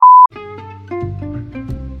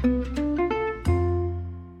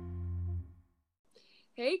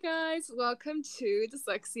guys, welcome to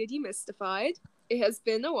Dyslexia Demystified. It has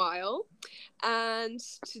been a while, and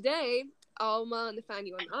today, Alma,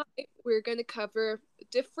 Nathaniel, and I, we're going to cover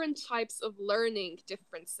different types of learning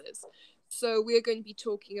differences. So we're going to be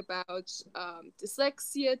talking about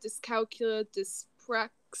dyslexia, dyscalculia,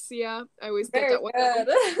 dyspraxia. I always get Very that one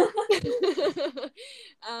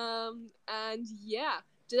good. And yeah,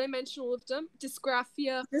 did I mention all of them?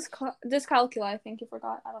 Dysgraphia. Dyscalculia, I think you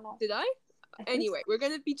forgot. I don't know. Did I? I think Anyway, we're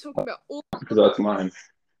going to be talking about all. Because that's mine.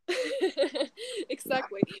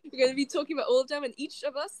 Exactly. We're going to be talking about all of them, and each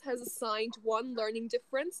of us has assigned one learning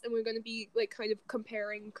difference, and we're going to be like kind of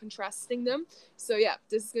comparing, contrasting them. So yeah,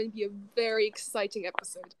 this is going to be a very exciting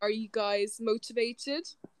episode. Are you guys motivated?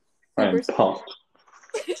 I am pumped.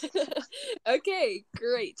 Okay,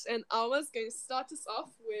 great. And Alma's going to start us off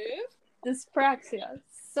with Dyspraxia.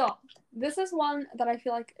 So this is one that I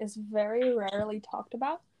feel like is very rarely talked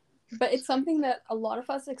about, but it's something that a lot of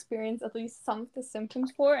us experience at least some of the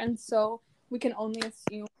symptoms for, and so we can only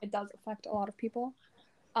assume it does affect a lot of people.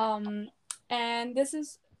 And this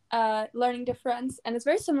is a learning difference, and it's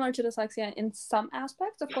very similar to dyslexia in some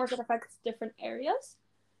aspects. Of course, it affects different areas.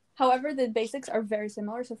 However, the basics are very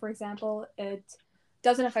similar. So, for example, it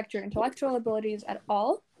doesn't affect your intellectual abilities at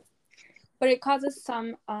all, but it causes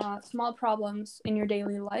some small problems in your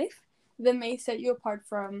daily life that may set you apart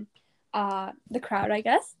from the crowd, I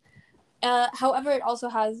guess. However, it also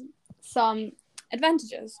has some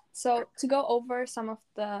advantages. So to go over some of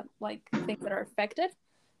the things that are affected,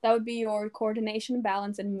 that would be your coordination,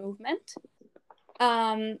 balance, and movement.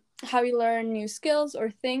 How you learn new skills or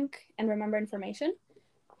think and remember information.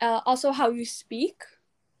 Also how you speak.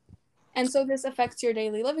 And so this affects your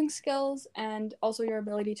daily living skills and also your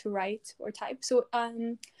ability to write or type. So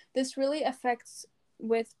this really affects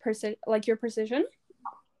with your precision.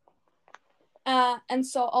 And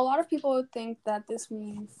so a lot of people would think that this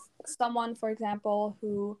means someone, for example,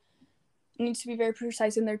 who needs to be very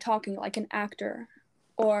precise in their talking, like an actor,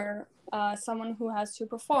 or someone who has to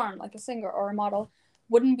perform, like a singer or a model,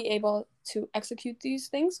 wouldn't be able to execute these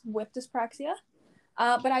things with dyspraxia.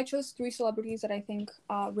 But I chose 3 celebrities that I think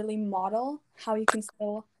really model how you can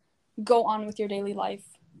still go on with your daily life,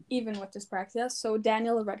 even with dyspraxia. So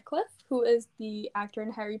Daniel Radcliffe, who is the actor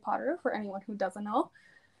in Harry Potter, for anyone who doesn't know.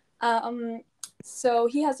 So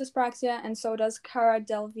he has dyspraxia, and so does Cara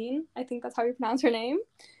Delevingne, I think that's how you pronounce her name,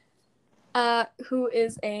 who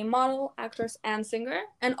is a model, actress, and singer.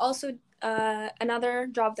 And also another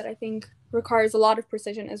job that I think requires a lot of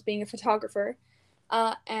precision is being a photographer.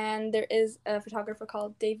 And there is a photographer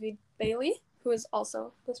called David Bailey, who is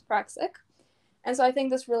also dyspraxic. And so I think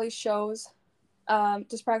this really shows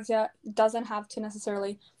dyspraxia doesn't have to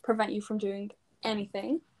necessarily prevent you from doing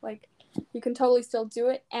anything. Like, you can totally still do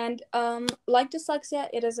it. And like dyslexia,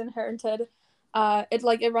 it is inherited.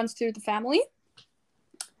 It runs through the family.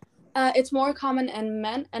 It's more common in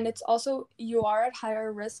men, and it's also, you are at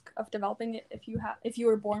higher risk of developing it if you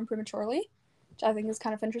were born prematurely, which I think is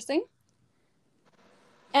kind of interesting.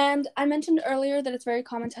 And I mentioned earlier that it's very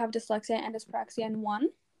common to have dyslexia and dyspraxia in one.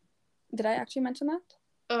 Did I actually mention that?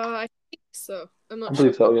 I think so. I'm not I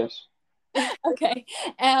believe sure. so, yes. Okay.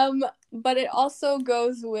 But it also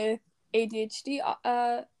goes with ADHD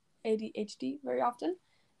very often,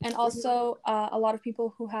 and also a lot of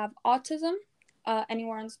people who have autism,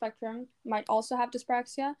 anywhere on the spectrum, might also have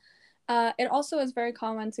dyspraxia. It also is very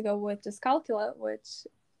common to go with dyscalculia, which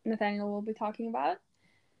Nathaniel will be talking about.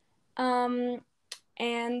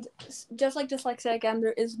 And just like dyslexia, again,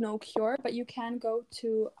 there is no cure, but you can go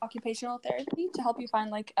to occupational therapy to help you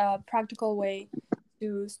find a practical way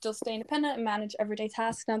to still stay independent and manage everyday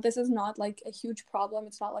tasks. Now, this is not a huge problem.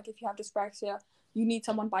 It's not like if you have dyspraxia, you need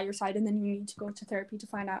someone by your side and then you need to go to therapy to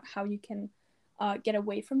find out how you can get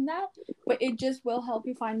away from that. But it just will help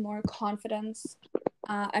you find more confidence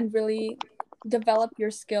and really develop your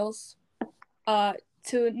skills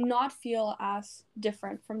to not feel as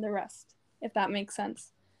different from the rest, if that makes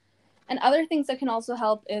sense. And other things that can also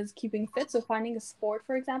help is keeping fit. So finding a sport,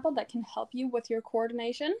 for example, that can help you with your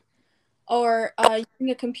coordination, or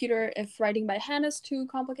using a computer if writing by hand is too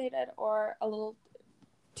complicated or a little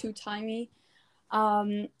too timey.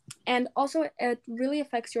 And also it really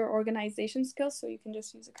affects your organization skills, so you can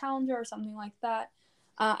just use a calendar or something like that.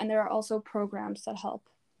 And there are also programs that help.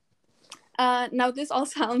 Now, this all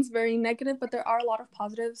sounds very negative, but there are a lot of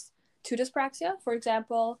positives to dyspraxia. For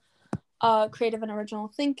example, creative and original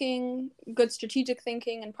thinking, good strategic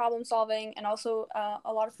thinking and problem solving, and also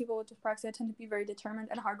a lot of people with dyspraxia tend to be very determined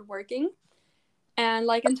and hardworking. And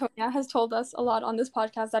like Antonia has told us a lot on this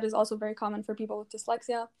podcast, that is also very common for people with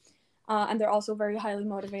dyslexia, and they're also very highly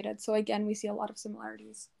motivated. So again, we see a lot of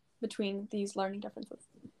similarities between these learning differences.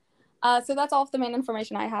 So that's all of the main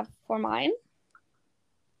information I have for mine.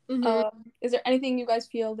 Is there anything you guys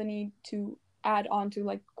feel the need to add on to,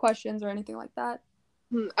 like, questions or anything like that?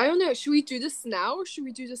 I don't know. Should we do this now, or should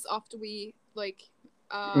we do this after we, like...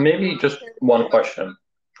 Maybe just one question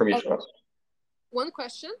from each of us. One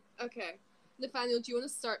question? Okay. Nathaniel, do you want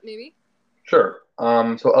to start, maybe? Sure.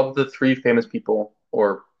 So of the three famous people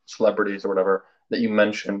or celebrities or whatever that you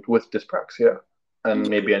mentioned with dyspraxia, and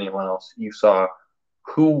maybe anyone else you saw,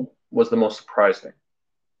 who was the most surprising?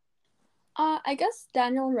 I guess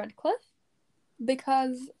Daniel Radcliffe,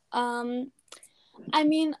 because I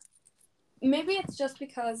mean, maybe it's just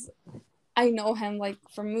because I know him, like,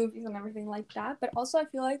 from movies and everything like that, but also I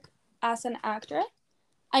feel like as an actor,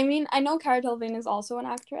 I mean, I know Cara Delevingne is also an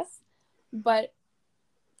actress, but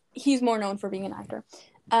he's more known for being an actor.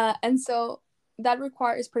 And so that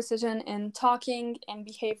requires precision in talking and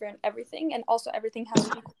behavior and everything, and also everything has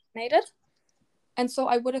to be coordinated. And so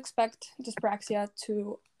I would expect dyspraxia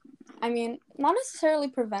to, I mean, not necessarily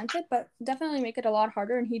prevent it, but definitely make it a lot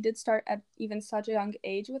harder, and he did start at even such a young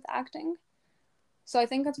age with acting. So I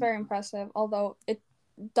think that's very impressive, although it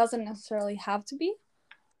doesn't necessarily have to be.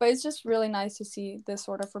 But it's just really nice to see this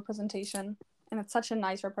sort of representation. And it's such a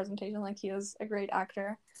nice representation. Like, he is a great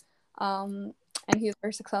actor. And he's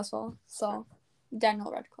very successful. So,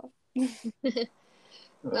 Daniel Radcliffe.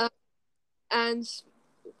 And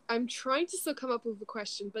I'm trying to still come up with a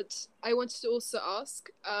question, but I wanted to also ask,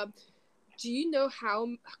 do you know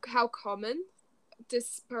how common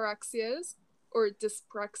dyspraxia is? Or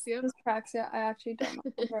dyspraxia? Dyspraxia, I actually don't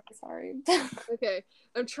know. I'm very sorry. Okay,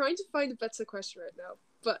 I'm trying to find a better question right now.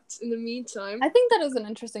 But in the meantime... I think that is an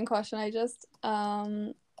interesting question. I just,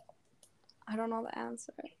 I don't know the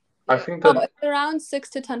answer. I think that... it's around 6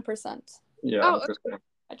 to 10%. Yeah. Okay.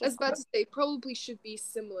 I was about to say, probably should be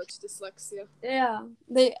similar to dyslexia. Yeah.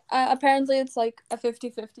 They apparently it's like a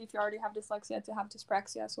 50-50 if you already have dyslexia to have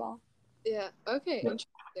dyspraxia as well. Yeah, okay,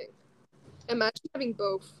 interesting. Imagine having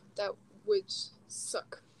both. That would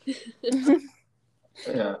suck.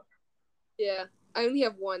 Yeah. Yeah, I only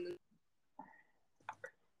have one.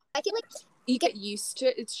 I feel like you get used to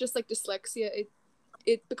it. It's just like dyslexia.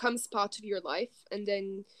 It becomes part of your life, and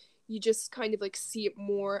then you just kind of like see it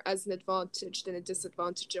more as an advantage than a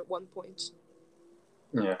disadvantage at one point.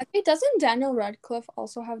 Yeah. Okay, doesn't Daniel Radcliffe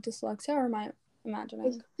also have dyslexia, or am I imagining?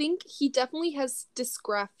 I think he definitely has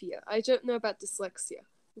dysgraphia. I don't know about dyslexia.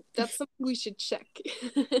 That's something we should check.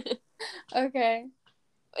 Okay.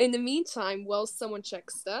 In the meantime, while someone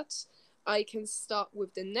checks that, I can start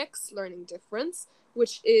with the next learning difference,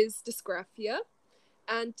 which is dysgraphia.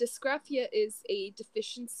 And dysgraphia is a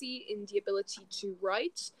deficiency in the ability to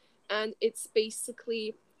write, and it's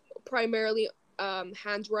basically primarily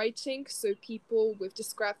handwriting. So people with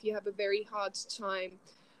dysgraphia have a very hard time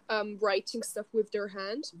writing stuff with their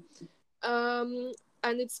hand.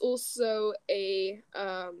 And it's also a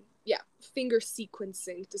finger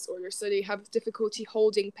sequencing disorder. So they have difficulty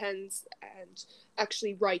holding pens and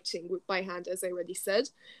actually writing by hand, as I already said.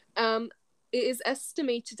 It is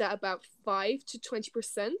estimated that about 5 to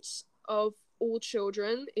 20% of all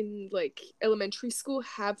children in like elementary school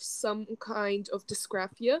have some kind of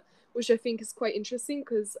dysgraphia, which I think is quite interesting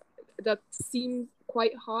because that seems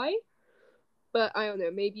quite high. But I don't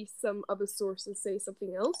know, maybe some other sources say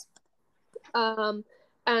something else.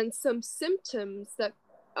 And some symptoms that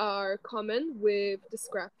are common with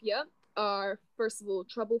dysgraphia are, first of all,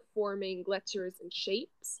 trouble forming letters and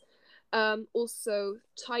shapes. Also,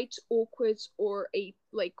 tight, awkward, or a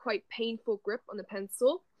like quite painful grip on a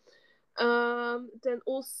pencil. Then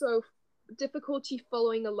also difficulty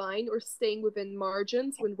following a line or staying within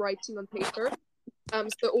margins when writing on paper.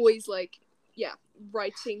 So always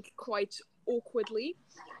writing quite awkwardly.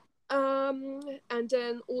 And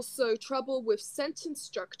then also trouble with sentence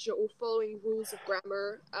structure or following rules of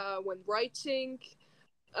grammar when writing,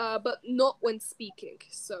 but not when speaking.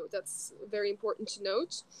 So that's very important to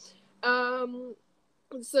note.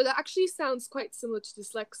 So that actually sounds quite similar to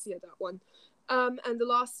dyslexia, that one. And the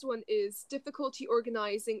last one is difficulty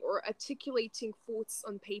organizing or articulating thoughts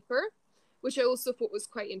on paper, which I also thought was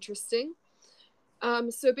quite interesting.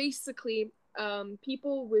 So basically,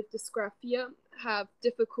 people with dysgraphia have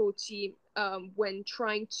difficulty when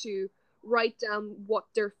trying to write down what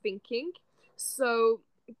they're thinking. So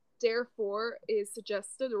therefore, it is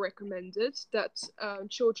suggested or recommended that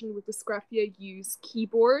children with dysgraphia use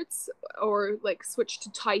keyboards or like switch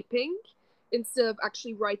to typing instead of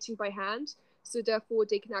actually writing by hand. So therefore,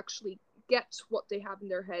 they can actually get what they have in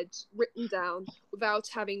their head written down without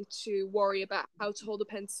having to worry about how to hold a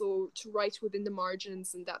pencil, to write within the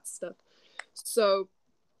margins and that stuff. So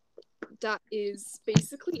that is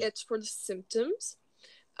basically it for the symptoms.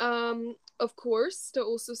 Of course, there are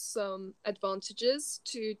also some advantages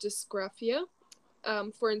to dysgraphia.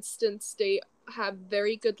 For instance, they have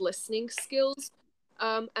very good listening skills,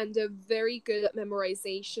 and they're very good at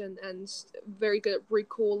memorization and very good at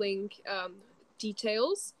recalling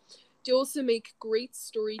details. They also make great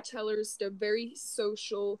storytellers. They're very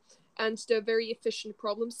social and they're very efficient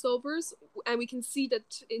problem solvers. And we can see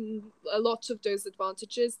that in a lot of those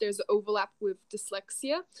advantages, there's an overlap with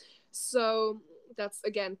dyslexia. So that's,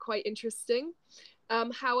 again, quite interesting.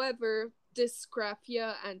 However,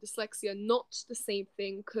 dysgraphia and dyslexia are not the same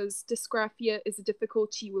thing, because dysgraphia is a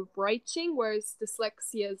difficulty with writing, whereas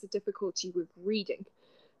dyslexia is a difficulty with reading.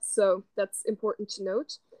 So that's important to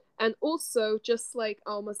note. And also, just like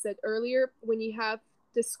Alma said earlier, when you have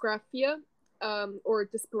dysgraphia, or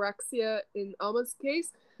dyspraxia in Alma's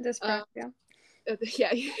case. Dyspraxia. Yeah.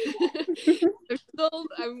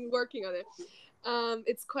 I'm working on it.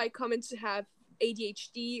 It's quite common to have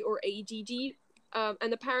ADHD or ADD,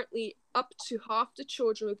 and apparently up to half the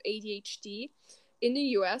children with ADHD in the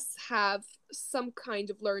US have some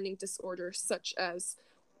kind of learning disorder, such as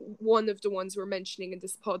one of the ones we're mentioning in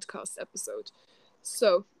this podcast episode.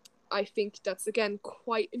 So I think that's, again,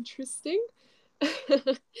 quite interesting.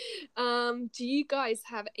 Do you guys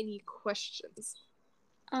have any questions?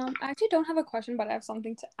 I actually don't have a question, but I have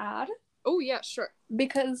something to add. Oh, yeah, sure.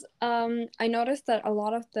 Because I noticed that a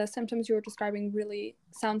lot of the symptoms you were describing really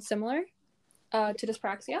sound similar to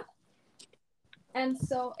dyspraxia. And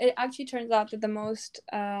so it actually turns out that the most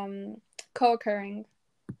co-occurring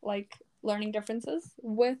learning differences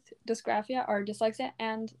with dysgraphia are dyslexia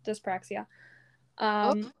and dyspraxia.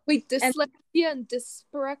 Wait, dyslexia and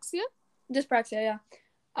dyspraxia? Dyspraxia,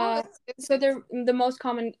 yeah. So they're the most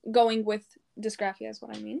common going with dysgraphia is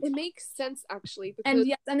what I mean. It makes sense, actually. Because... And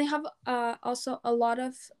yes, and they have also a lot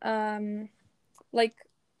of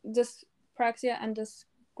dyspraxia and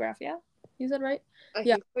dysgraphia. You said right? I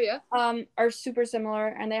think so, yeah. Are super similar,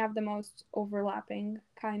 and they have the most overlapping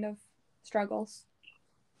kind of struggles.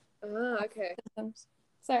 Okay. Symptoms.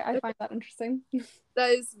 So I find that interesting.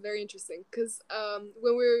 That is very interesting, because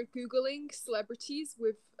when we're Googling celebrities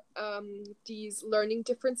with these learning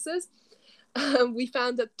differences, we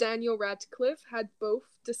found that Daniel Radcliffe had both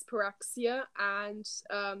dyspraxia and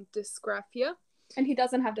dysgraphia. And he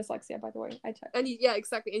doesn't have dyslexia, by the way. I checked. And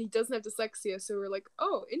exactly. And he doesn't have dyslexia, so we're like,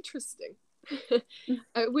 oh, interesting.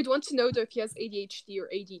 We'd want to know, though, if he has ADHD or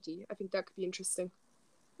ADD. I think that could be interesting.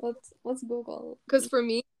 Let's Google. Because for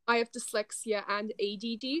me, I have dyslexia and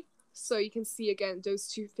ADD, so you can see, again, those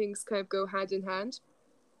two things kind of go hand in hand.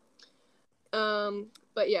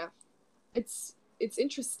 But yeah, it's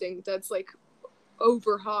interesting. That's like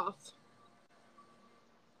over half.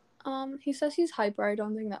 He says he's hyper. I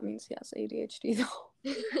don't think that means he has ADHD though.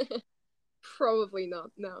 Probably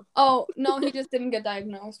not, no. Oh, no, he just didn't get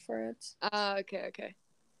diagnosed for it. Okay.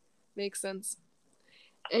 Makes sense.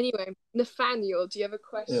 Anyway, Nathaniel, do you have a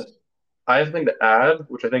question? Yes. I have something to add,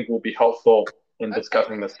 which I think will be helpful in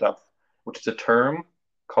discussing this stuff, which is a term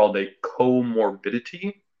called a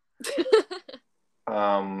comorbidity.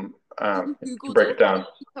 To break it down. Did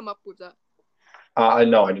you come up with that?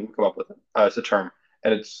 No, I didn't come up with it. It's a term,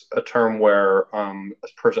 and it's a term where a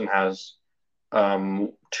person has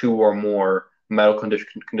two or more medical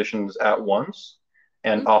conditions at once,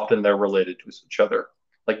 and often they're related to each other.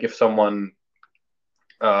 Like if someone,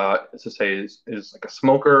 let's just say, is like a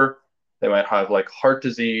smoker, they might have like heart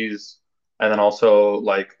disease, and then also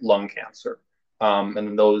like lung cancer,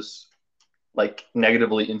 and those like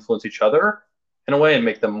negatively influence each other in a way and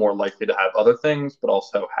make them more likely to have other things, but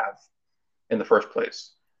also have in the first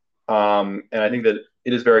place. And I think that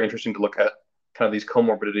it is very interesting to look at kind of these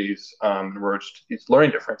comorbidities in regards to these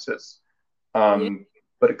learning differences.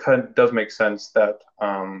 But it kind of does make sense that,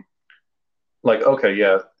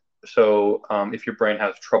 so if your brain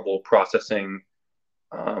has trouble processing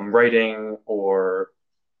writing or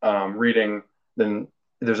reading, then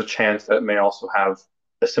there's a chance that it may also have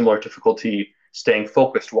a similar difficulty staying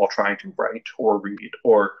focused while trying to write or read,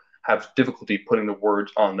 or have difficulty putting the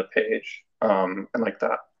words on the page, and like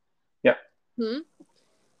that. Yeah.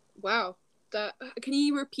 Wow. Can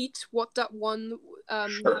you repeat what that one?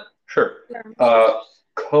 Sure.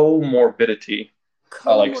 Comorbidity.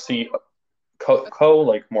 Like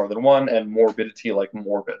like more than one, and morbidity like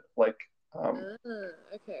morbid, like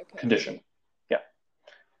okay. Condition. Yeah.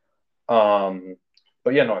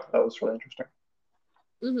 But yeah, no, I thought that was really interesting.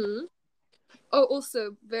 Oh,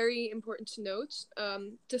 also very important to note,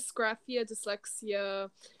 dysgraphia, dyslexia,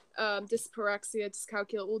 dyspraxia,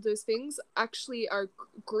 dyscalculia, all those things actually are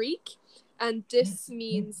Greek, and dys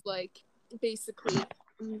means like basically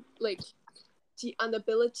like the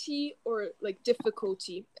inability or like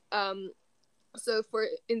difficulty. So for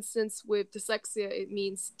instance, with dyslexia, it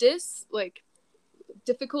means dys, like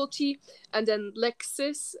difficulty, and then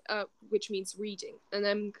lexis, which means reading. And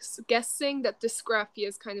I'm guessing that dysgraphia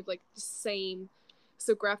is kind of like the same.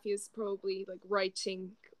 So graphia is probably like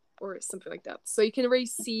writing or something like that. So you can already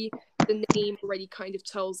see the name already kind of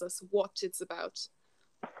tells us what it's about.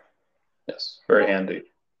 Yes, very handy.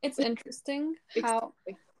 It's interesting how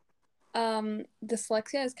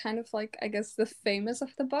dyslexia is kind of like, I guess, the famous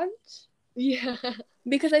of the bunch. Yeah.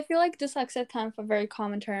 Because I feel like dyslexia is kind of a very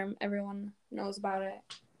common term. Everyone knows about it.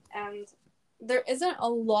 And there isn't a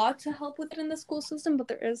lot to help with it in the school system, but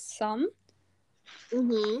there is some.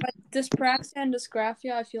 Mm-hmm. But dyspraxia and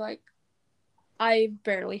dysgraphia, I feel like I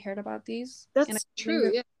barely heard about these. That's true,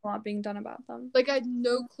 yeah. A lot being done about them. Like, I had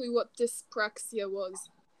no clue what dyspraxia was.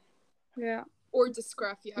 Yeah. Or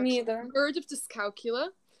dysgraphia, actually. Me either. I've heard of dyscalculia,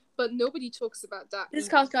 but nobody talks about that.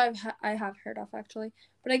 Dyscalculia I have heard of, actually.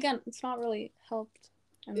 But again, it's not really helped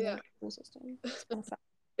in the school system.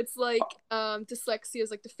 It's like dyslexia is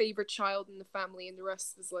like the favorite child in the family, and the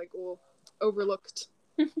rest is like all overlooked.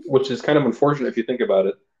 Which is kind of unfortunate if you think about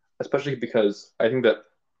it, especially because I think that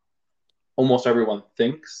almost everyone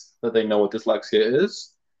thinks that they know what dyslexia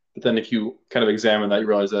is, but then if you kind of examine that, you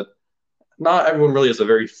realize that not everyone really has a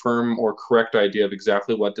very firm or correct idea of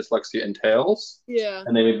exactly what dyslexia entails. Yeah.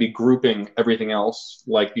 And they may be grouping everything else,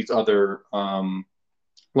 like these other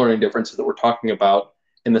learning differences that we're talking about,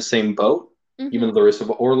 in the same boat, even though there is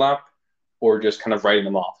some overlap, or just kind of writing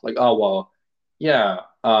them off. Like, oh, well, yeah.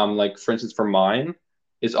 Like, for instance, for mine,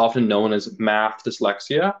 is often known as math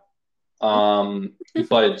dyslexia,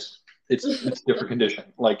 but it's a different condition.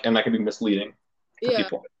 Like, and that can be misleading for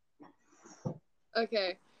people.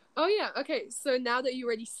 Okay. Oh yeah. Okay. So now that you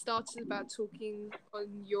already started about talking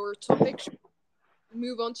on your topic, should we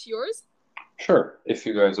move on to yours? Sure, if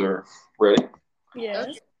you guys are ready. Yes.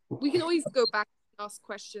 Okay. We can always go back and ask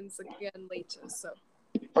questions again later. So.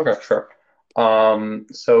 Okay, sure.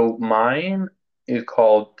 So mine is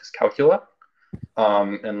called Dyscalculia,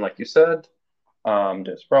 and like you said,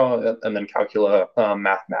 Dyspraxia, and then calcula,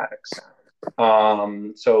 mathematics.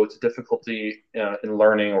 So it's a difficulty in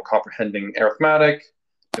learning or comprehending arithmetic,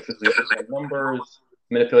 difficulty understanding numbers,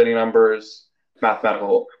 manipulating numbers,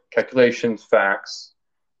 mathematical calculations, facts,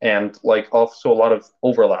 and like also a lot of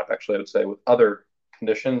overlap, actually, I would say, with other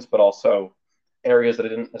conditions, but also areas that I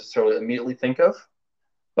didn't necessarily immediately think of,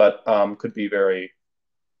 but could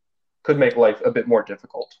make life a bit more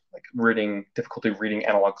difficult, like difficulty reading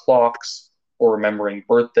analog clocks or remembering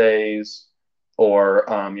birthdays, or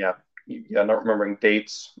not remembering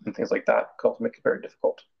dates and things like that could also make it very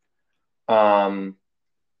difficult. And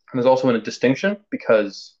there's also a distinction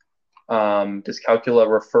because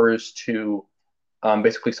dyscalculia refers to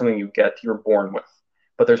basically something you're born with,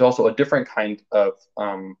 but there's also a different kind of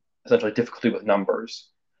essentially difficulty with numbers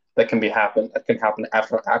that can happen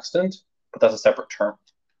after an accident, but that's a separate term.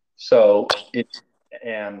 So there's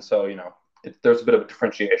a bit of a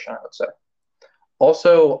differentiation, I would say.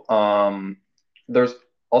 Also, there's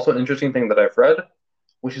also an interesting thing that I've read,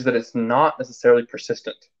 which is that it's not necessarily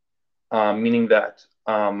persistent, meaning that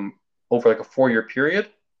over like a 4-year period,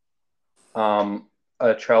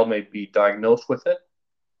 a child may be diagnosed with it,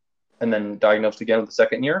 and then diagnosed again with the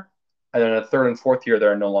second year, and then a third and fourth year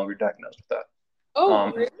they're no longer diagnosed with that.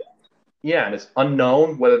 Oh, really? Yeah, and it's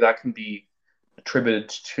unknown whether that can be attributed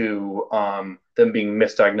to them being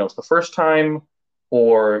misdiagnosed the first time,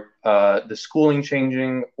 or the schooling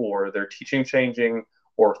changing, or their teaching changing,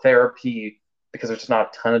 or therapy, because there's just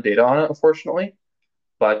not a ton of data on it, unfortunately.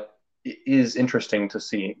 But it is interesting to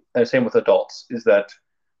see. And the same with adults, is that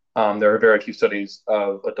there are very few studies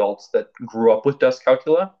of adults that grew up with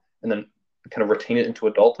dyscalculia and then kind of retain it into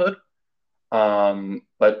adulthood.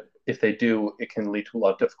 But if they do, it can lead to a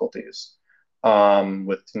lot of difficulties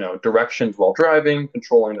with directions while driving,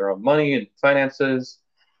 controlling their own money and finances,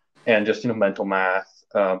 and just mental math,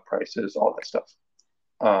 prices, all that stuff.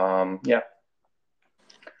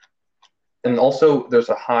 And also there's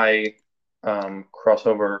a high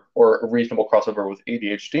crossover, or a reasonable crossover, with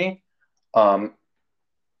ADHD.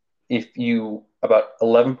 About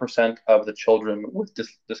 11% of the children with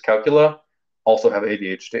dyscalculia also have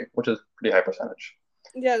ADHD, which is a pretty high percentage.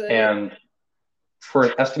 Yeah. And for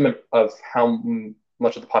an estimate of how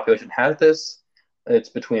much of the population has this, it's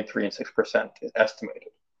between 3 and 6% is estimated.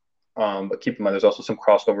 But keep in mind, there's also some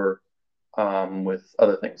crossover with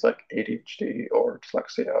other things like ADHD or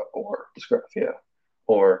dyslexia or dysgraphia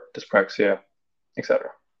or dyspraxia, etc.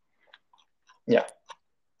 Yeah.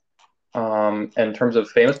 In terms of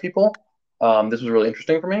famous people, this was really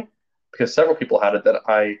interesting for me because several people had it that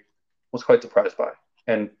I was quite surprised by.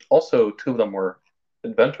 And also, two of them were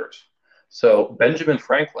inventors. Oh. So Benjamin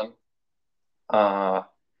Franklin uh,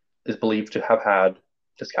 is believed to have had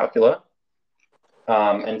dyscalculia,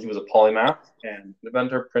 and he was a polymath and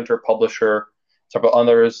inventor, printer, publisher, several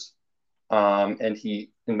others. And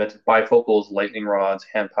he invented bifocals, lightning rods,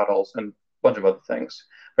 hand paddles, and a bunch of other things.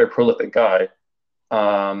 Very prolific guy,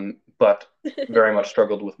 but very much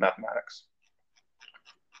struggled with mathematics.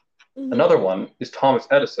 Another one is Thomas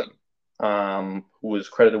Edison, who was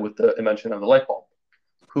credited with the invention of the light bulb,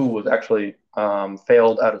 who was actually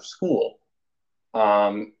failed out of school,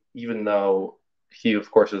 even though he, of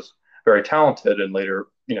course, is very talented and later,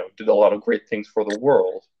 did a lot of great things for the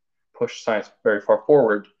world, pushed science very far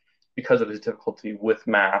forward. Because of his difficulty with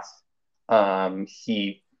math,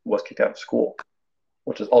 he was kicked out of school,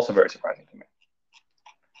 which is also very surprising to me.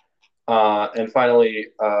 And finally,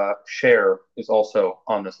 Cher is also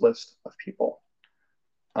on this list of people,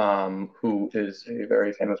 who is a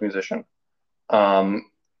very famous musician.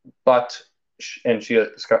 But and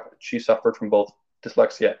she suffered from both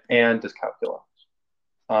dyslexia and dyscalculia.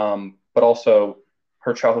 But also,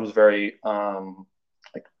 her childhood was very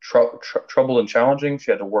troubled and challenging.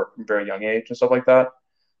 She had to work from a very young age and stuff like that,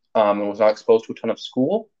 and was not exposed to a ton of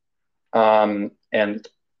school. And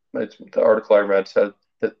the article I read said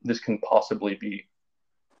that this can possibly be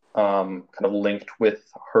kind of linked with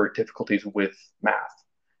her difficulties with math.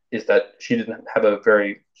 Is that she had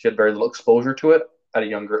very little exposure to it at a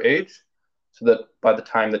younger age, so that by the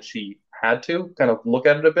time that she had to kind of look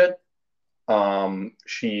at it a bit,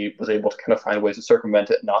 she was able to kind of find ways to circumvent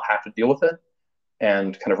it and not have to deal with it,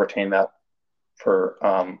 and kind of retain that for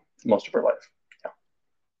most of her life.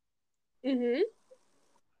 Yeah.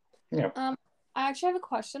 Yeah. I actually have a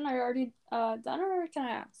question. Are you already done, or can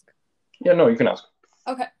I ask? Yeah, no, you can ask.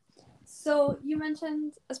 Okay. So you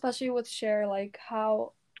mentioned, especially with Cher, like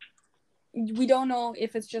how we don't know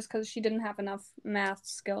if it's just because she didn't have enough math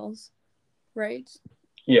skills, right?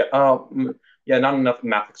 Yeah. Not enough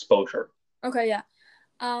math exposure. Okay, yeah.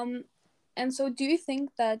 And so do you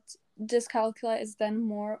think that dyscalculia is then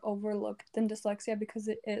more overlooked than dyslexia because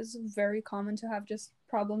it is very common to have just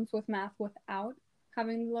problems with math without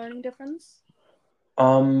having the learning difference?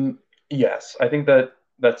 Yes, I think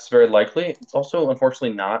that's very likely. It's also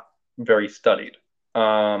unfortunately not very studied.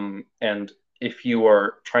 And if you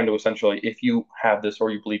are trying to if you have this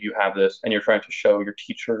or you believe you have this, and you're trying to show your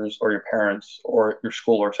teachers or your parents or your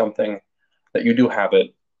school or something that you do have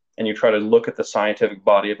it, and you try to look at the scientific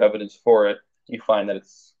body of evidence for it, you find that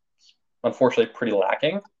it's unfortunately pretty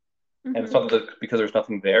lacking. Mm-hmm. And it's not that because there's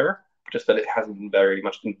nothing there, just that it hasn't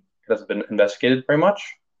been investigated very much,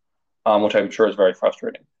 which I'm sure is very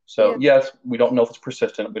frustrating. So yes, we don't know if it's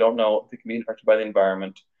persistent. We don't know if it can be affected by the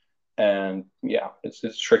environment, and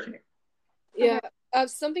it's tricky. Yeah,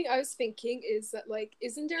 something I was thinking is that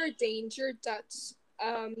isn't there a danger that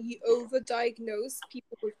you overdiagnose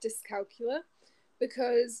people with dyscalculia?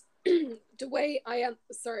 Because the way I am,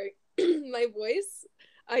 sorry, my voice,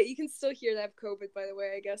 you can still hear that I have COVID, by the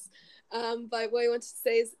way, I guess. But what I want to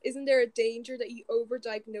say is, isn't there a danger that you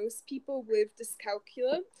overdiagnose people with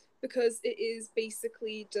dyscalculia because it is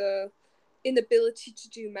basically the inability to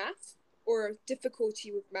do math or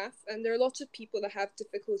difficulty with math? And there are a lot of people that have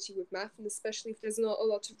difficulty with math, and especially if there's not a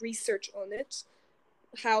lot of research on it,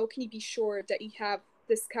 how can you be sure that you have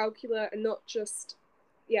dyscalculia and not just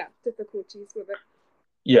difficulties with it?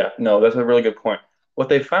 Yeah, no, that's a really good point. What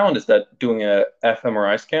they found is that doing a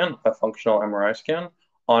fMRI scan, a functional MRI scan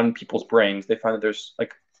on people's brains, they find that there's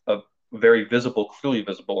like a very clearly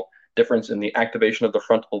visible difference in the activation of the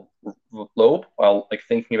frontal lobe while like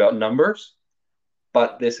thinking about numbers.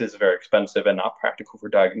 But this is very expensive and not practical for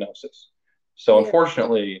diagnosis. So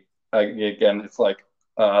unfortunately, again, it's like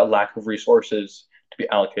a lack of resources to be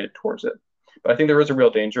allocated towards it. But I think there is a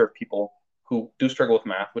real danger of people who do struggle with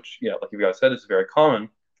math, which, like you guys said, is very common,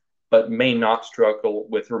 but may not struggle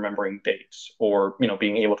with remembering dates or,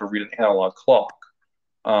 being able to read an analog clock,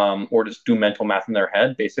 or just do mental math in their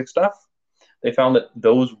head, basic stuff. They found that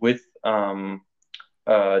those with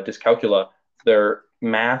dyscalculia, their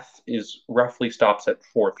math is roughly stops at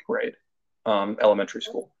fourth grade, elementary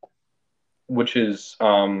school, which is,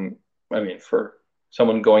 for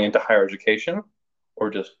someone going into higher education or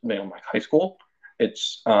just, like high school,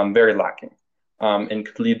 it's very lacking, and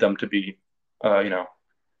could lead them to be,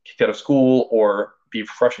 kicked out of school or be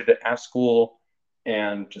frustrated at school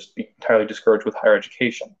and just be entirely discouraged with higher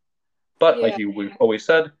education. But like we've always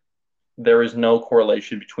said, there is no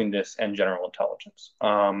correlation between this and general intelligence.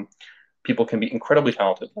 People can be incredibly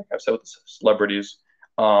talented, like I've said with celebrities,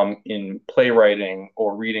 in playwriting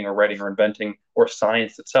or reading or writing or inventing or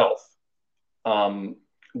science itself.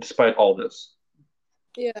 despite all this.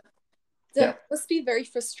 Yeah. That must be very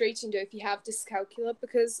frustrating though if you have dyscalculia,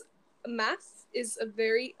 because math is a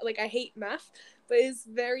very, like, I hate math, but it's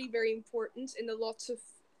very, very important in a lot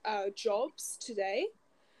of jobs today.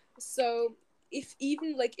 So if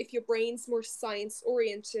your brain's more science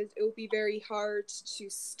oriented, it will be very hard to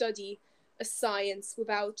study a science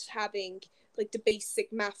without having like the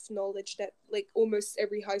basic math knowledge that like almost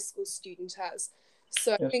every high school student has.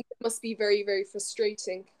 So I think it must be very, very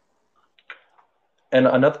frustrating. And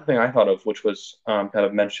another thing I thought of, which was kind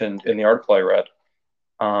of mentioned in the article I read,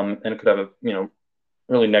 and could have a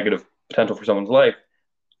really negative potential for someone's life,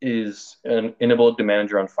 is an inability to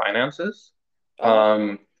manage your own finances.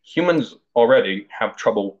 Humans already have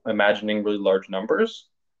trouble imagining really large numbers.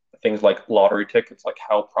 Things like lottery tickets, like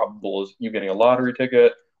how probable is you getting a lottery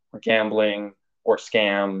ticket, or gambling, or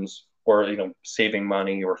scams, or saving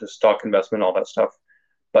money, or just stock investment, all that stuff.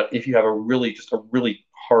 But if you have a really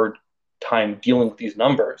hard time dealing with these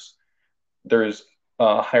numbers, there's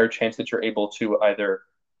a higher chance that you're able to either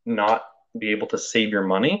not be able to save your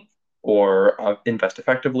money or invest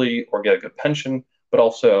effectively or get a good pension, but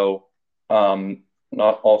also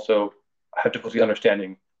not also have difficulty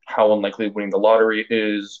understanding how unlikely winning the lottery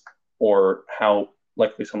is, or how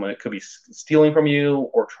likely someone could be stealing from you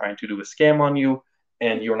or trying to do a scam on you,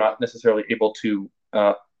 and you're not necessarily able to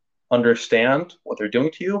understand what they're doing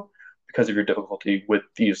to you because of your difficulty with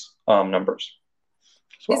these numbers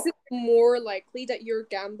as well. Is it more likely that you're a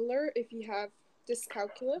gambler if you have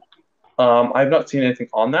dyscalculia? I've not seen anything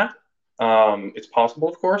on that. It's possible,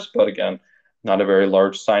 of course, but again, not a very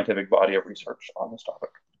large scientific body of research on this topic.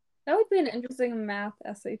 That would be an interesting math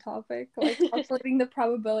essay topic, like calculating the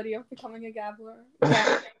probability of becoming a gambler.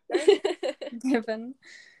 Given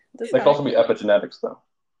this. They could also be epigenetics, though.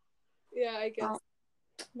 Yeah, I guess.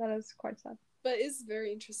 That is quite sad. But it's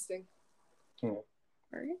very interesting.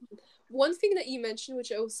 Right. One thing that you mentioned,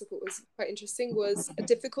 which I also thought was quite interesting, was a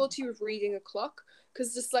difficulty with reading a clock,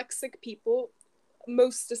 because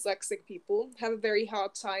most dyslexic people have a very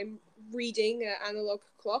hard time reading an analog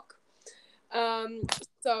clock.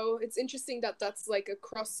 So it's interesting that that's like a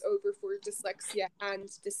crossover for dyslexia and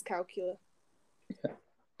dyscalculia. Yeah,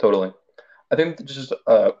 totally. I think just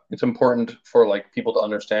it's important for like people to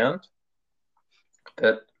understand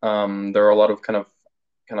that there are a lot of kind of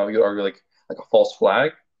you argue like a false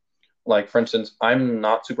flag. Like, for instance, I'm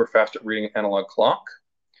not super fast at reading an analog clock,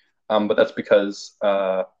 but that's because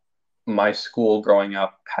my school growing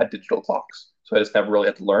up had digital clocks, so I just never really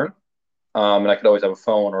had to learn. And I could always have a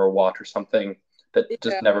phone or a watch or something that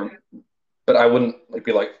just never. But I wouldn't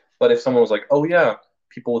be like. But if someone was like, "Oh yeah,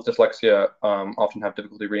 people with dyslexia often have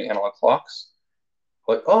difficulty reading analog clocks,"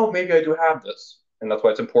 like, "Oh, maybe I do have this," and that's why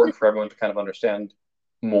it's important for everyone to kind of understand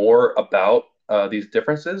more about these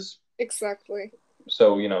differences. Exactly.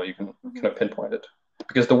 So you can kind of pinpoint it,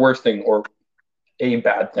 because the worst thing, or a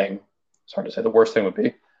bad thing, it's hard to say the worst thing would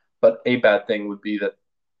be, but a bad thing would be that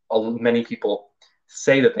many people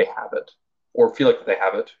say that they have it or feel like they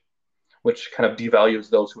have it, which kind of devalues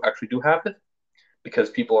those who actually do have it, because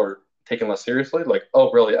people are taken less seriously. Like,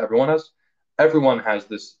 oh, really? Everyone has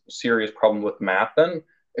this serious problem with math. Then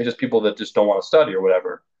it's just people that just don't want to study or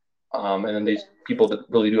whatever. And then these people that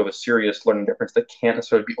really do have a serious learning difference that can't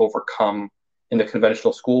necessarily be overcome in the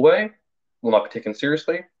conventional school way will not be taken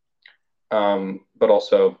seriously. But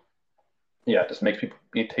also, it just makes people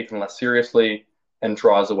be taken less seriously and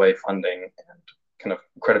draws away funding and kind of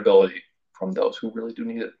credibility from those who really do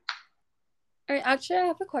need it. All right, actually, I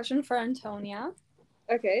have a question for Antonia.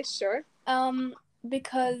 Okay, sure.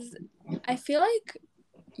 Because I feel like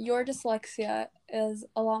your dyslexia is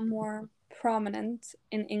a lot more prominent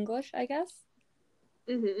in English, I guess.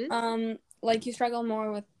 Mm-hmm. Like you struggle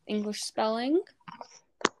more with English spelling.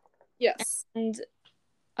 Yes. And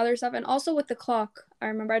other stuff, and also with the clock. I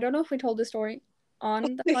remember. I don't know if we told the story on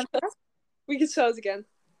the podcast. We could tell it again.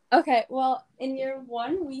 Okay, well, in year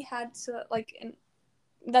 1, we had to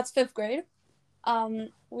that's 5th grade.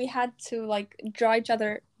 We had to draw each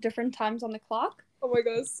other different times on the clock. Oh my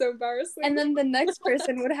god, it's so embarrassing. And then the next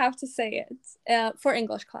person would have to say it for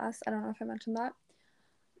English class. I don't know if I mentioned that.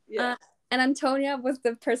 Yeah. And Antonia was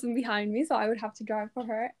the person behind me, so I would have to draw it for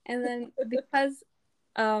her. And then because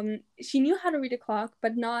she knew how to read a clock,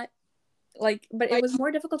 but not but it was more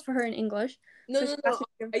difficult for her in English. No.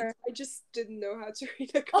 I just didn't know how to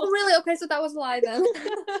read a clock. Oh really? Okay, so that was a lie then.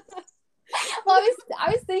 Well,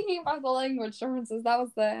 I was thinking about the language differences. That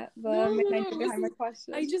was the main idea behind my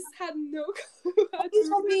question. I just had no clue how to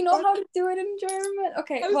tell me you know how to do it in German.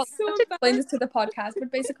 Okay, well, so I'll explain this to the podcast.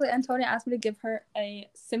 But basically, Antonia asked me to give her a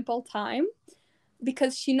simple time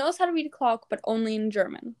because she knows how to read a clock, but only in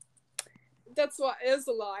German. That's why it was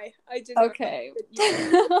a lie. I didn't. Okay.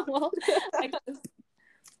 Well,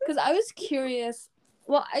 because I was curious.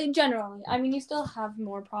 Well, I mean, you still have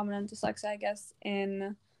more prominent dyslexia, I guess,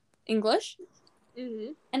 in English.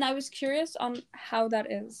 Mm-hmm. And I was curious on how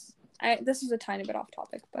that is. This is a tiny bit off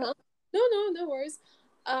topic, but No worries.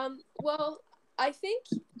 Well, I think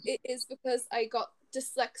it is because I got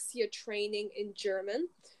dyslexia training in German.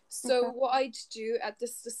 So what I'd do at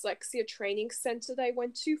this dyslexia training center that I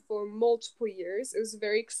went to for multiple years, it was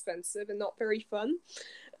very expensive and not very fun.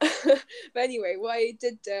 But anyway, what I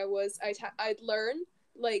did there was I'd learn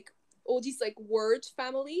like all these like word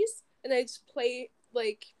families, and I'd play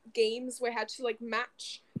like games where I had to like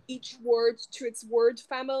match each word to its word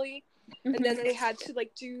family, and then I had to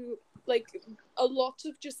like do like a lot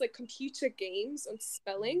of just like computer games on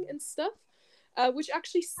spelling and stuff, which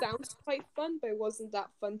actually sounds quite fun, but it wasn't that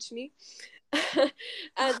fun to me.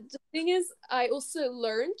 And the thing is, I also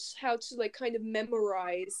learned how to like kind of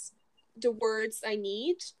memorize the words I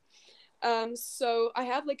need. So I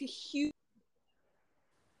have like a huge,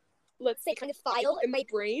 let's say, kind of file in my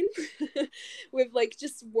brain with like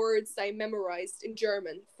just words I memorized in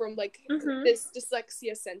German from like this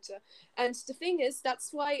dyslexia center. And the thing is,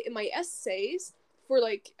 that's why in my essays for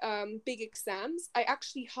like big exams, I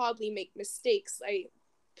actually hardly make mistakes. I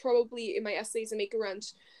probably in my essays I make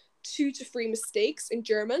around 2 to 3 mistakes in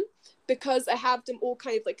German, because I have them all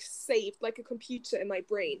kind of like saved like a computer in my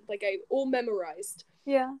brain, like I all memorized.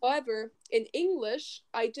 Yeah. However, in English,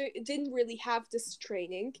 I didn't really have this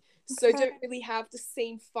training, so I don't really have the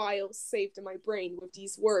same files saved in my brain with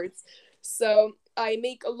these words. So I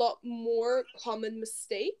make a lot more common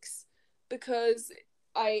mistakes because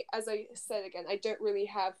as I said again, I don't really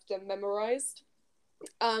have them memorized.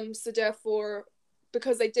 So therefore,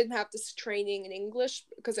 because I didn't have this training in English,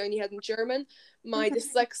 because I only had in German, my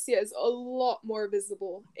dyslexia is a lot more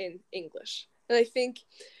visible in English. And I think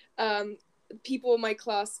people in my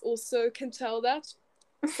class also can tell that.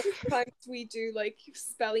 Sometimes we do like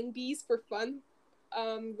spelling bees for fun,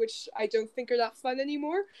 which I don't think are that fun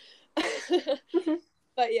anymore.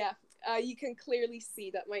 But yeah, you can clearly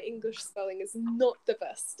see that my English spelling is not the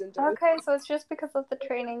best. Okay, so it's just because of the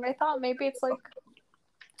training. I thought maybe it's like...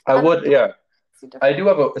 I do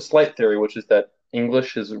have a slight theory, which is that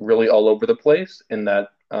English is really all over the place, in that,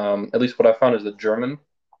 at least what I found is that German,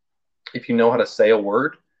 if you know how to say a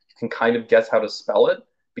word, you can kind of guess how to spell it,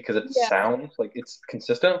 because it sounds like it's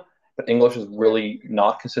consistent, but English is really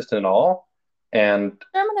not consistent at all. And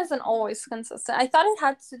German isn't always consistent. I thought it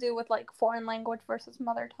had to do with like foreign language versus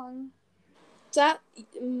mother tongue. That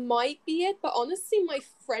might be it, but honestly, my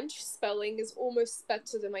French spelling is almost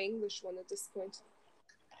better than my English one at this point.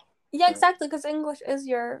 Yeah, exactly, because English is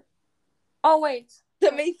your... Oh, wait.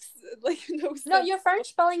 That makes like no sense. No, your French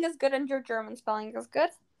spelling is good and your German spelling is good.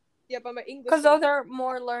 Yeah, but my English... Because those are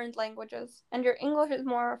more learned languages, and your English is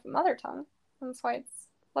more of a mother tongue. That's why it's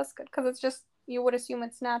less good, because it's just, you would assume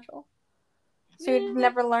it's natural. So you'd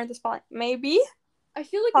never learn the spelling. Maybe? I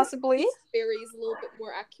feel like possibly Berry is a little bit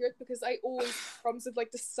more accurate, because I always have problems with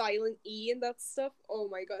like the silent E and that stuff. Oh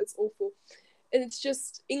my god, it's awful. And it's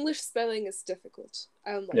just, English spelling is difficult.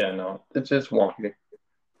 I don't like it. No, it's just wonky.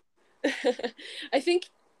 I think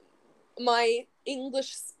my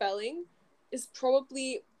English spelling is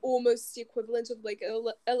probably almost the equivalent of like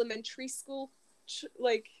an elementary school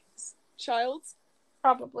child.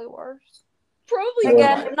 Probably worse. Probably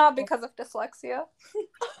again, not because of dyslexia.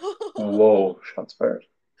 Whoa, shots fired.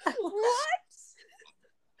 What?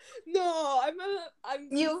 No,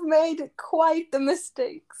 You've made quite the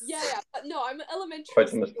mistakes. Yeah. No, I'm an elementary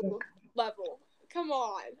school level. Come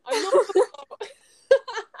on, I'm not.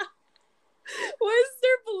 What is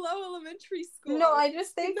there below elementary school? No, I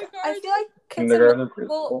just think I feel like kids in middle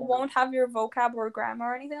school won't have your vocab or grammar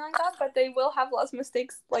or anything like that, but they will have less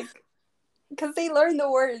mistakes, like, because they learn the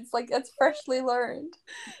words, like it's freshly learned.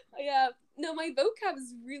 Yeah, no, my vocab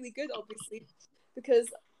is really good, obviously, because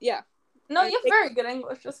No, you have very good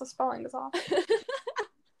English, just the spelling is off.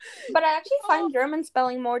 But I actually find German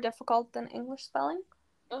spelling more difficult than English spelling.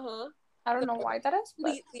 I don't know why that is.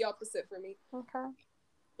 Completely opposite for me. Okay.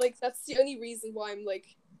 Like, that's the only reason why I'm,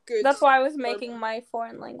 like, good. That's why I was making my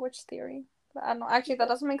foreign language theory. But I don't know. Actually, that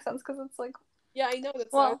doesn't make sense, because it's like... Yeah, I know.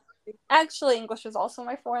 That's well, actually, English is also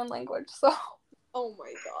my foreign language, so... Oh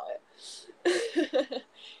my god.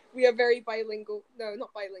 We are very bilingual. No,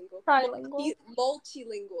 not bilingual. Trilingual.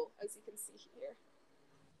 Multilingual, as you can see here.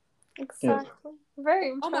 Exactly. Yeah. Very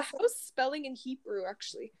impressive. How's spelling in Hebrew,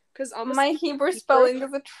 actually? Because my Hebrew spelling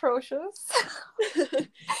is atrocious.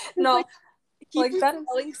 No. Hebrew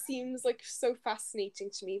spelling seems like so fascinating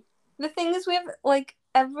to me. The thing is, we have like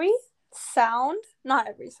every sound, not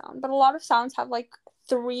every sound, but a lot of sounds have like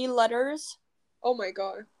 3 letters. Oh my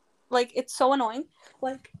god. Like, it's so annoying.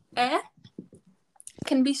 Like,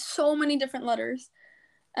 can be so many different letters.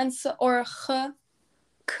 And so, or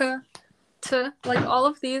k, t, like all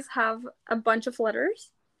of these have a bunch of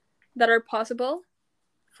letters that are possible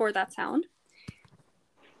for that sound.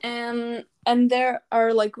 And there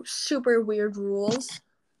are like super weird rules.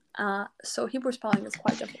 So Hebrew spelling is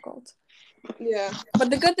quite difficult. Yeah. But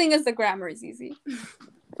the good thing is the grammar is easy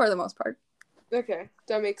for the most part. Okay,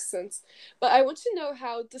 that makes sense. But I want to know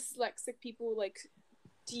how dyslexic people like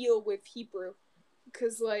deal with Hebrew,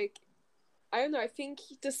 because like I don't know. I think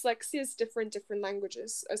dyslexia is different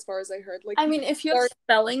languages, as far as I heard. Like, I mean, if you have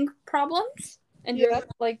spelling problems and Yeah.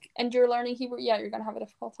 you're learning Hebrew, yeah, you're gonna have a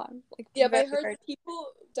difficult time. Like, yeah, but I heard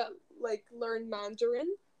people that like learn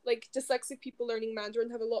Mandarin, like dyslexic people learning Mandarin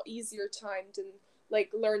have a lot easier time than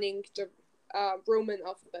like learning the Roman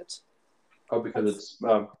alphabet. Oh, because it's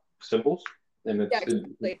symbols, and Yeah,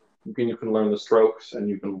 exactly. you can learn the strokes, and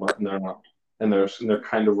you can learn and they're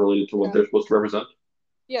kind of related to what they're supposed to represent.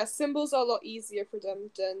 Yeah, symbols are a lot easier for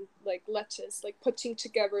them than like letters, like putting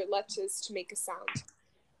together letters to make a sound.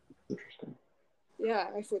 Interesting.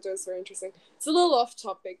 Yeah, I thought that was very interesting. It's a little off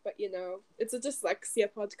topic, but you know, it's a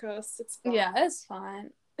dyslexia podcast. It's fine. Yeah, it's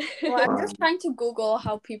fine. Well, I'm just trying to Google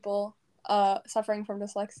how people suffering from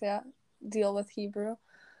dyslexia deal with Hebrew.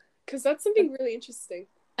 Because that's something really interesting.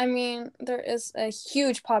 I mean, there is a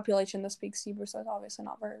huge population that speaks Hebrew, so it's obviously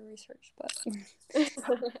not very researched, but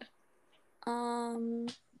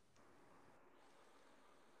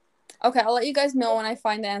okay, I'll let you guys know when I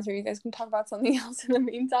find the answer. You guys can talk about something else in the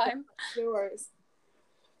meantime. No worries.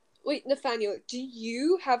 Wait, Nathaniel, do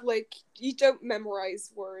you have like, you don't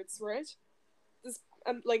memorize words, right? This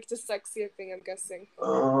like dyslexia thing, I'm guessing.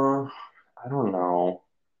 I don't know.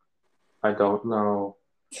 I don't know.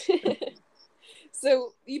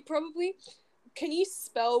 So you probably, can you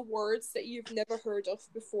spell words that you've never heard of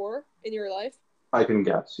before in your life? I can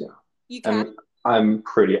guess, yeah. You can? And I'm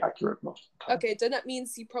pretty accurate most of the time. Okay, then that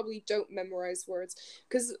means you probably don't memorize words.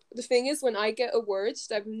 Because the thing is, when I get a word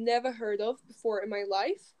that I've never heard of before in my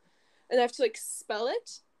life, and I have to like spell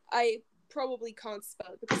it, I probably can't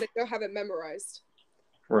spell it because I don't have it memorized.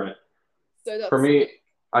 Right. So that's... For me,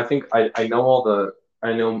 I think I know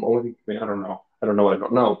I don't know what I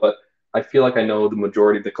don't know, but I feel like I know the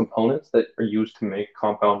majority of the components that are used to make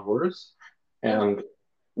compound words, and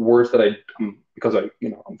words that because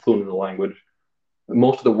I'm fluent in the language.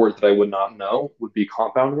 Most of the words that I would not know would be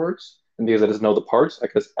compound words, and because I just know the parts, I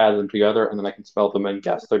can just add them together, and then I can spell them and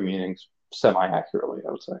guess their meanings semi-accurately,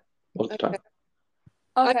 I would say, most of the time.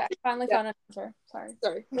 Okay, I finally found an answer.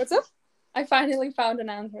 Sorry, what's up? I finally found an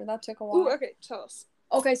answer. That took a while. Ooh, okay, tell us.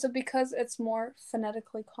 Okay, so because it's more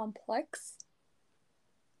phonetically complex,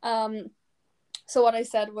 so what I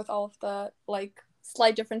said with all of the like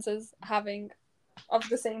slight differences of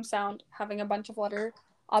the same sound having a bunch of letter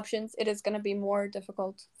options, it is going to be more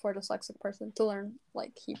difficult for a dyslexic person to learn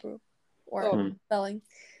like Hebrew or spelling.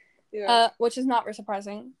 Yeah. Which is not very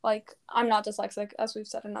surprising. Like, I'm not dyslexic, as we've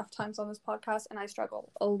said enough times on this podcast, and I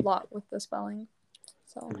struggle a lot with the spelling.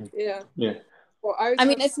 So yeah. Well, I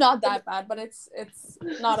mean, it's not that bad, but it's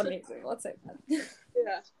not amazing. Let's say that.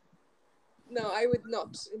 Yeah. No, I would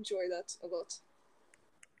not enjoy that a lot.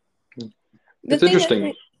 It's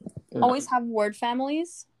interesting. Always have word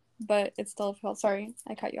families, but it's still difficult. Sorry,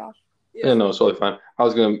 I cut you off. Yeah, no, it's totally fine. I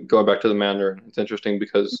was going to go back to the Mandarin. It's interesting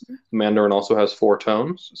because Mandarin also has 4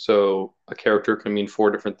 tones, so a character can mean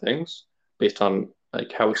 4 different things based on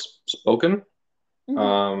like how it's spoken.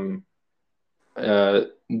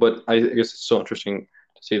 But I guess it's so interesting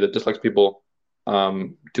to see that dyslexic people,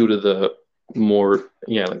 due to the more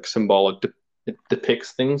like symbolic, it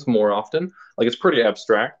depicts things more often. Like it's pretty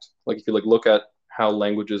abstract. Like if you like look at how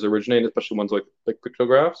languages originate, especially ones like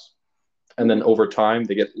pictographs. And then over time,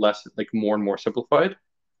 they get less, like more and more simplified,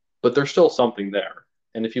 but there's still something there.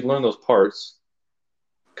 And if you learn those parts,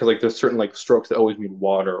 because like there's certain like strokes that always mean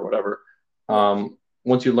water or whatever.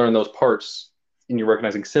 Once you learn those parts and you're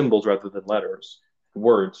recognizing symbols rather than letters,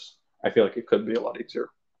 words, I feel like it could be a lot easier.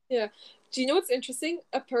 Yeah. Do you know what's interesting?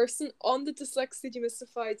 A person on the Dyslexia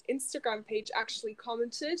Demystified Instagram page actually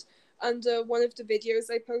commented under one of the videos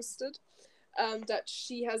I posted that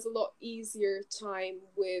she has a lot easier time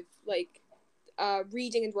with like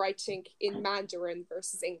reading and writing in Mandarin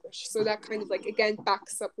versus English. So that kind of like again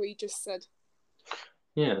backs up what you just said.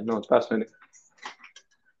 Yeah, no, it's fascinating.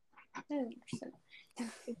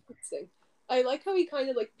 Interesting. I like how we kind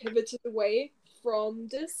of like pivoted away from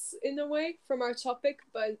this in a way, from our topic,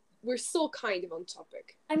 but we're still kind of on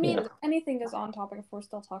topic. I mean, anything is on topic if we're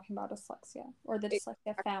still talking about dyslexia or the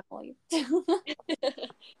dyslexia family.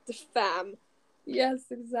 The fam. Yes,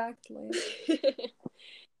 exactly.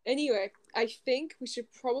 Anyway, I think we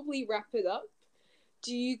should probably wrap it up.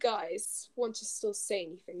 Do you guys want to still say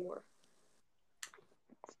anything more?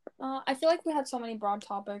 I feel like we had so many broad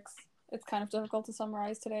topics. It's kind of difficult to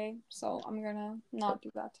summarize today, so I'm gonna not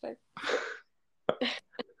do that today.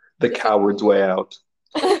 The coward's way out.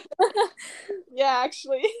 Yeah,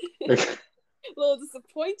 actually. A little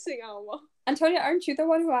disappointing, Alma. Antonia, aren't you the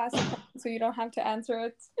one who asked it, so you don't have to answer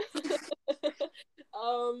it?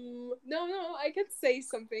 No, I could say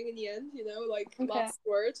something in the end, like last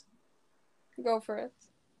word. Go for it.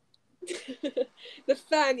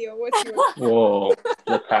 Nathaniel, what's yours? Whoa,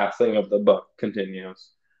 the passing of the buck continues.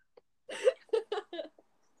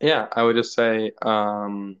 Yeah, I would just say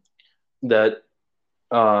that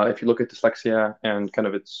if you look at dyslexia and kind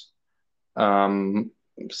of its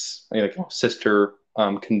sister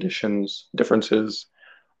conditions, differences,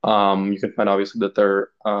 you can find obviously that they're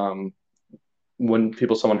when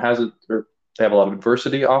someone has it, they have a lot of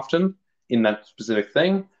adversity often in that specific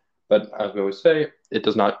thing. But as we always say, it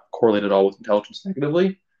does not correlate at all with intelligence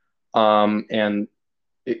negatively. And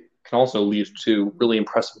it can also lead to really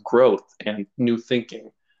impressive growth and new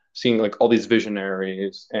thinking. Seeing like all these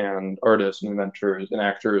visionaries and artists and inventors and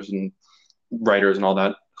actors and writers and all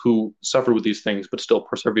that who suffered with these things but still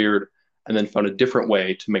persevered and then found a different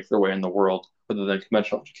way to make their way in the world, whether than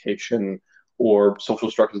conventional education or social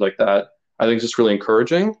structures like that. I think it's just really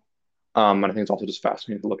encouraging. And I think it's also just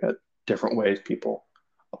fascinating to look at different ways people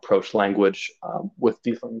approach language with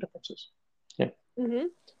these learning differences. Yeah. Mm-hmm.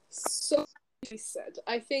 So you said,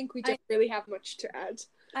 I think we don't really have much to add.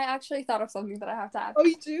 I actually thought of something that I have to add. Oh,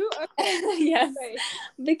 you do? Okay. Yes. Okay.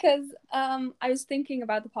 Because I was thinking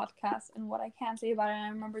about the podcast and what I can say about it, and I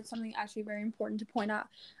remembered something actually very important to point out.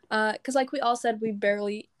 Because like we all said, we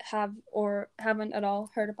barely have or haven't at all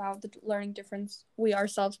heard about the learning difference we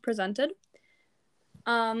ourselves presented.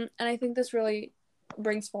 And I think this really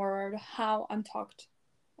brings forward how untalked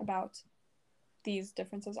about these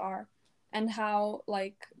differences are and how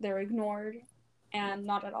like they're ignored and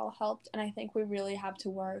not at all helped. And I think we really have to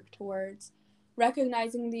work towards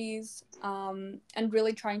recognizing these and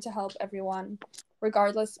really trying to help everyone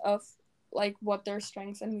regardless of like what their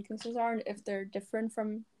strengths and weaknesses are and if they're different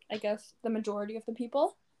from, I guess, the majority of the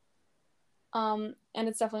people. And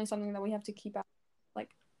it's definitely something that we have to keep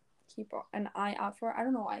an eye out for. I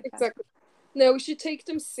don't know why. Exactly. No, we should take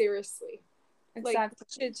them seriously. Exactly.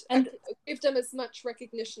 Like, and give them as much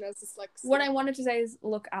recognition as dyslexia. What I wanted to say is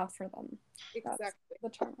look out for them. Exactly.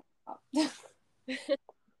 That's the term.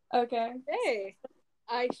 Okay. Hey,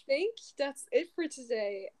 I think that's it for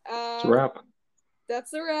today. It's a wrap.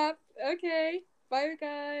 That's a wrap. Okay. Bye,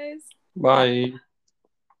 guys. Bye.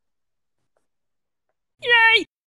 Yay!